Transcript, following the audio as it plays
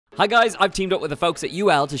Hi guys, I've teamed up with the folks at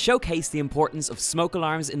UL to showcase the importance of smoke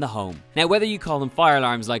alarms in the home. Now whether you call them fire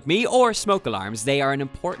alarms like me or smoke alarms, they are an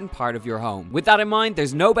important part of your home. With that in mind,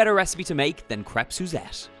 there's no better recipe to make than Crepes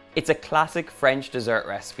Suzette. It's a classic French dessert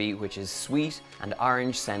recipe which is sweet and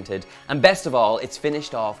orange scented, and best of all, it's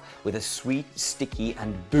finished off with a sweet, sticky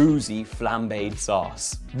and boozy flambéed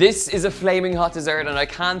sauce. This is a flaming hot dessert, and I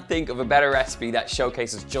can't think of a better recipe that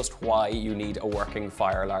showcases just why you need a working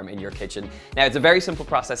fire alarm in your kitchen. Now it's a very simple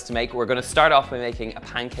process to make. We're going to start off by making a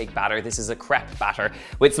pancake batter. This is a crepe batter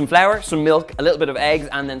with some flour, some milk, a little bit of eggs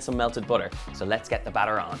and then some melted butter. So let's get the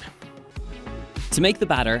batter on. To make the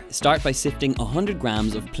batter, start by sifting 100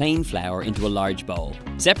 grams of plain flour into a large bowl.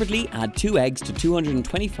 Separately, add 2 eggs to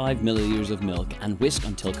 225 milliliters of milk and whisk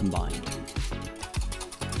until combined.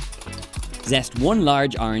 Zest 1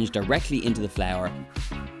 large orange directly into the flour.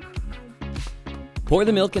 Pour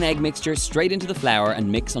the milk and egg mixture straight into the flour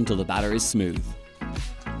and mix until the batter is smooth.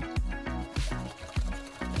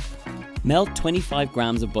 Melt 25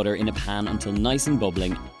 grams of butter in a pan until nice and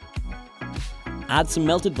bubbling. Add some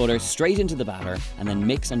melted butter straight into the batter and then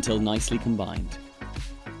mix until nicely combined.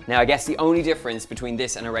 Now I guess the only difference between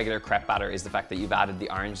this and a regular crepe batter is the fact that you've added the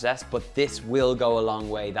orange zest, but this will go a long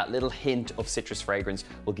way. That little hint of citrus fragrance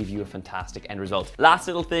will give you a fantastic end result. Last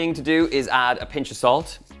little thing to do is add a pinch of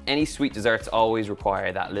salt. Any sweet desserts always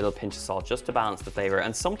require that little pinch of salt just to balance the flavor,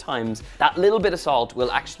 and sometimes that little bit of salt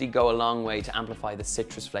will actually go a long way to amplify the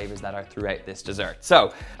citrus flavors that are throughout this dessert.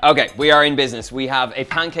 So, okay, we are in business. We have a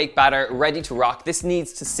pancake batter ready to rock. This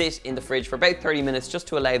needs to sit in the fridge for about 30 minutes just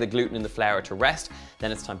to allow the gluten in the flour to rest.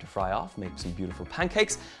 Then it's time to fry off, make some beautiful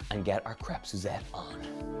pancakes, and get our crepes Suzette on.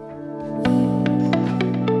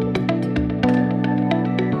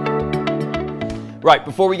 Right,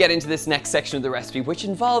 before we get into this next section of the recipe, which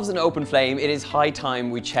involves an open flame, it is high time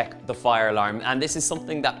we check the fire alarm. And this is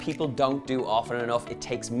something that people don't do often enough. It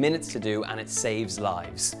takes minutes to do and it saves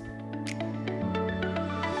lives.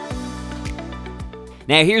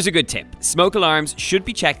 Now here's a good tip. Smoke alarms should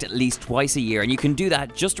be checked at least twice a year, and you can do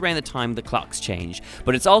that just around the time the clocks change.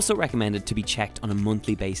 But it's also recommended to be checked on a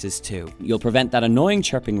monthly basis too. You'll prevent that annoying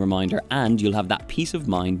chirping reminder, and you'll have that peace of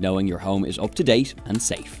mind knowing your home is up to date and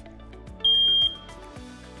safe.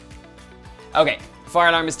 Okay, fire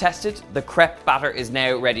alarm is tested. The crepe batter is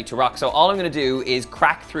now ready to rock. So all I'm going to do is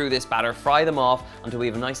crack through this batter, fry them off until we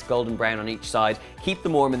have a nice golden brown on each side, keep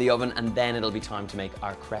them warm in the oven, and then it'll be time to make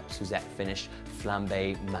our crepes Suzette finished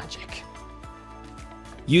flambé magic.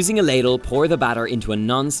 Using a ladle, pour the batter into a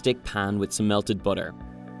non-stick pan with some melted butter.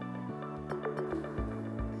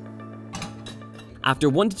 After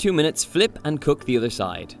 1 to 2 minutes, flip and cook the other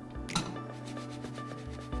side.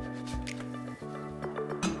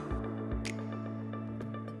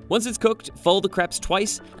 Once it's cooked, fold the crepes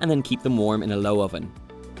twice and then keep them warm in a low oven.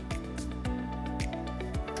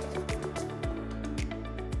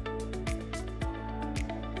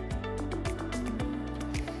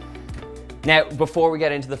 Now, before we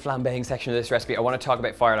get into the flambeing section of this recipe, I want to talk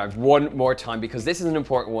about fire alarms one more time because this is an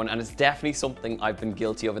important one and it's definitely something I've been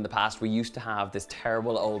guilty of in the past. We used to have this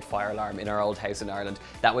terrible old fire alarm in our old house in Ireland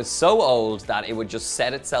that was so old that it would just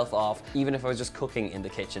set itself off even if I was just cooking in the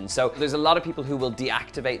kitchen. So there's a lot of people who will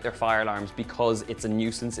deactivate their fire alarms because it's a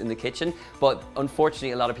nuisance in the kitchen, but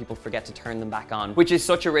unfortunately a lot of people forget to turn them back on, which is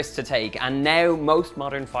such a risk to take. And now most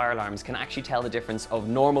modern fire alarms can actually tell the difference of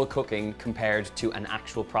normal cooking compared to an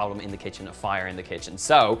actual problem in the kitchen, a fire in the kitchen.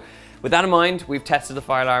 So with that in mind, we've tested the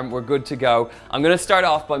fire alarm, we're good to go. I'm going to start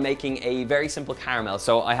off by making a very simple caramel.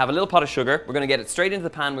 So I have a little pot of sugar, we're going to get it straight into the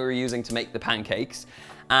pan we were using to make the pancakes,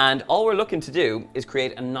 and all we're looking to do is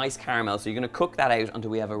create a nice caramel. So you're going to cook that out until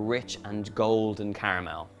we have a rich and golden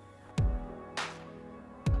caramel.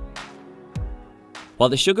 While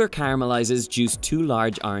the sugar caramelizes, juice 2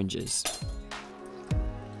 large oranges.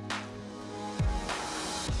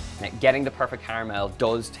 Now, getting the perfect caramel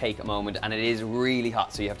does take a moment and it is really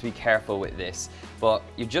hot, so you have to be careful with this. But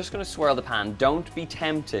you're just going to swirl the pan. Don't be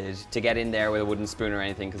tempted to get in there with a wooden spoon or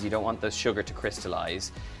anything because you don't want the sugar to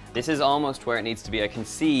crystallize. This is almost where it needs to be. I can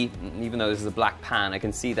see, even though this is a black pan, I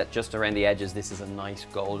can see that just around the edges this is a nice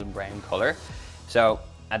golden brown color. So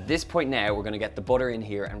at this point now we're going to get the butter in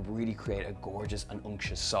here and really create a gorgeous and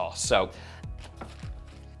unctuous sauce. So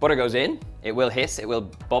butter goes in, it will hiss, it will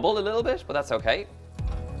bubble a little bit, but that's okay.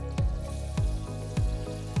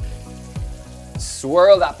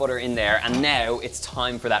 Swirl that butter in there, and now it's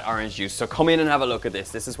time for that orange juice. So come in and have a look at this.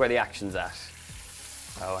 This is where the action's at.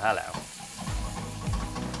 Oh, hello.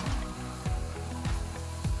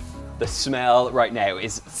 the smell right now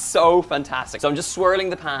is so fantastic. So I'm just swirling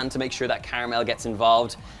the pan to make sure that caramel gets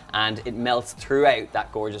involved and it melts throughout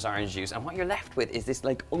that gorgeous orange juice. And what you're left with is this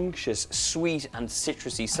like unctuous, sweet and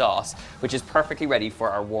citrusy sauce, which is perfectly ready for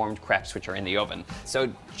our warmed crepes, which are in the oven.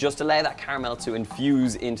 So just allow that caramel to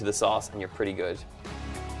infuse into the sauce and you're pretty good.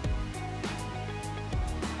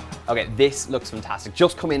 Okay, this looks fantastic.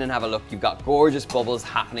 Just come in and have a look. You've got gorgeous bubbles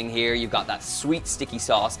happening here. You've got that sweet, sticky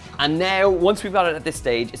sauce. And now, once we've got it at this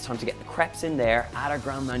stage, it's time to get the crepes in there, add our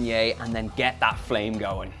Grand Marnier, and then get that flame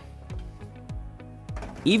going.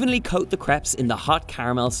 Evenly coat the crepes in the hot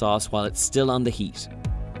caramel sauce while it's still on the heat.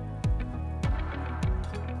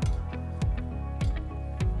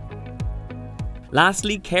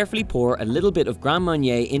 Lastly, carefully pour a little bit of Grand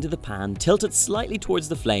Marnier into the pan, tilt it slightly towards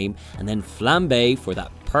the flame, and then flambe for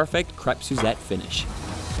that perfect Crepes Suzette finish.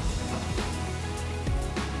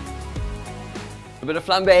 A bit of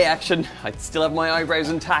flambe action. I still have my eyebrows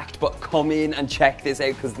intact, but come in and check this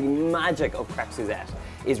out because the magic of Crepes Suzette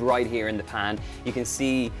is right here in the pan. You can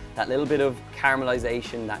see that little bit of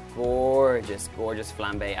caramelization, that gorgeous, gorgeous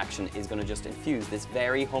flambe action is going to just infuse this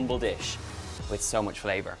very humble dish with so much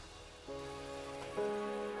flavor.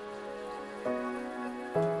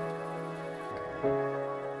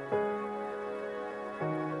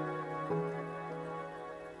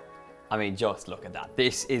 I mean, just look at that.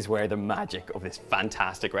 This is where the magic of this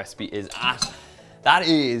fantastic recipe is at. That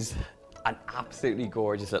is an absolutely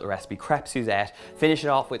gorgeous little recipe. Crepes Suzette. Finish it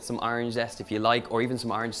off with some orange zest if you like, or even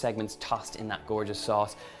some orange segments tossed in that gorgeous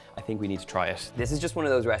sauce. I think we need to try it. This is just one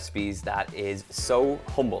of those recipes that is so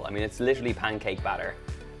humble. I mean, it's literally pancake batter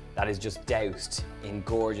that is just doused in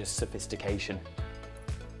gorgeous sophistication.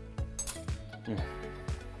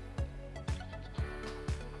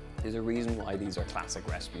 There's a reason why these are classic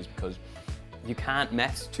recipes, because you can't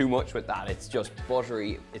mess too much with that. It's just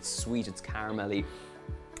buttery, it's sweet, it's caramelly,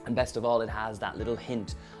 and best of all, it has that little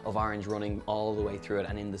hint of orange running all the way through it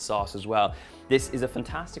and in the sauce as well. This is a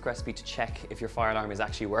fantastic recipe to check if your fire alarm is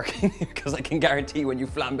actually working, because I can guarantee when you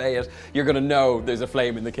flambe it, you're gonna know there's a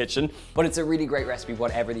flame in the kitchen. But it's a really great recipe,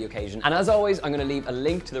 whatever the occasion. And as always, I'm gonna leave a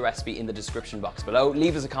link to the recipe in the description box below.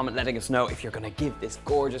 Leave us a comment letting us know if you're gonna give this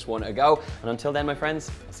gorgeous one a go. And until then, my friends,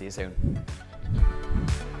 I'll see you soon.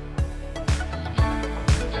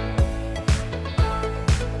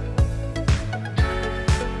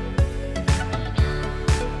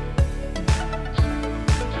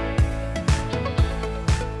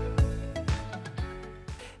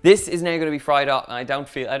 This is now going to be fried up, and I don't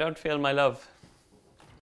feel my love.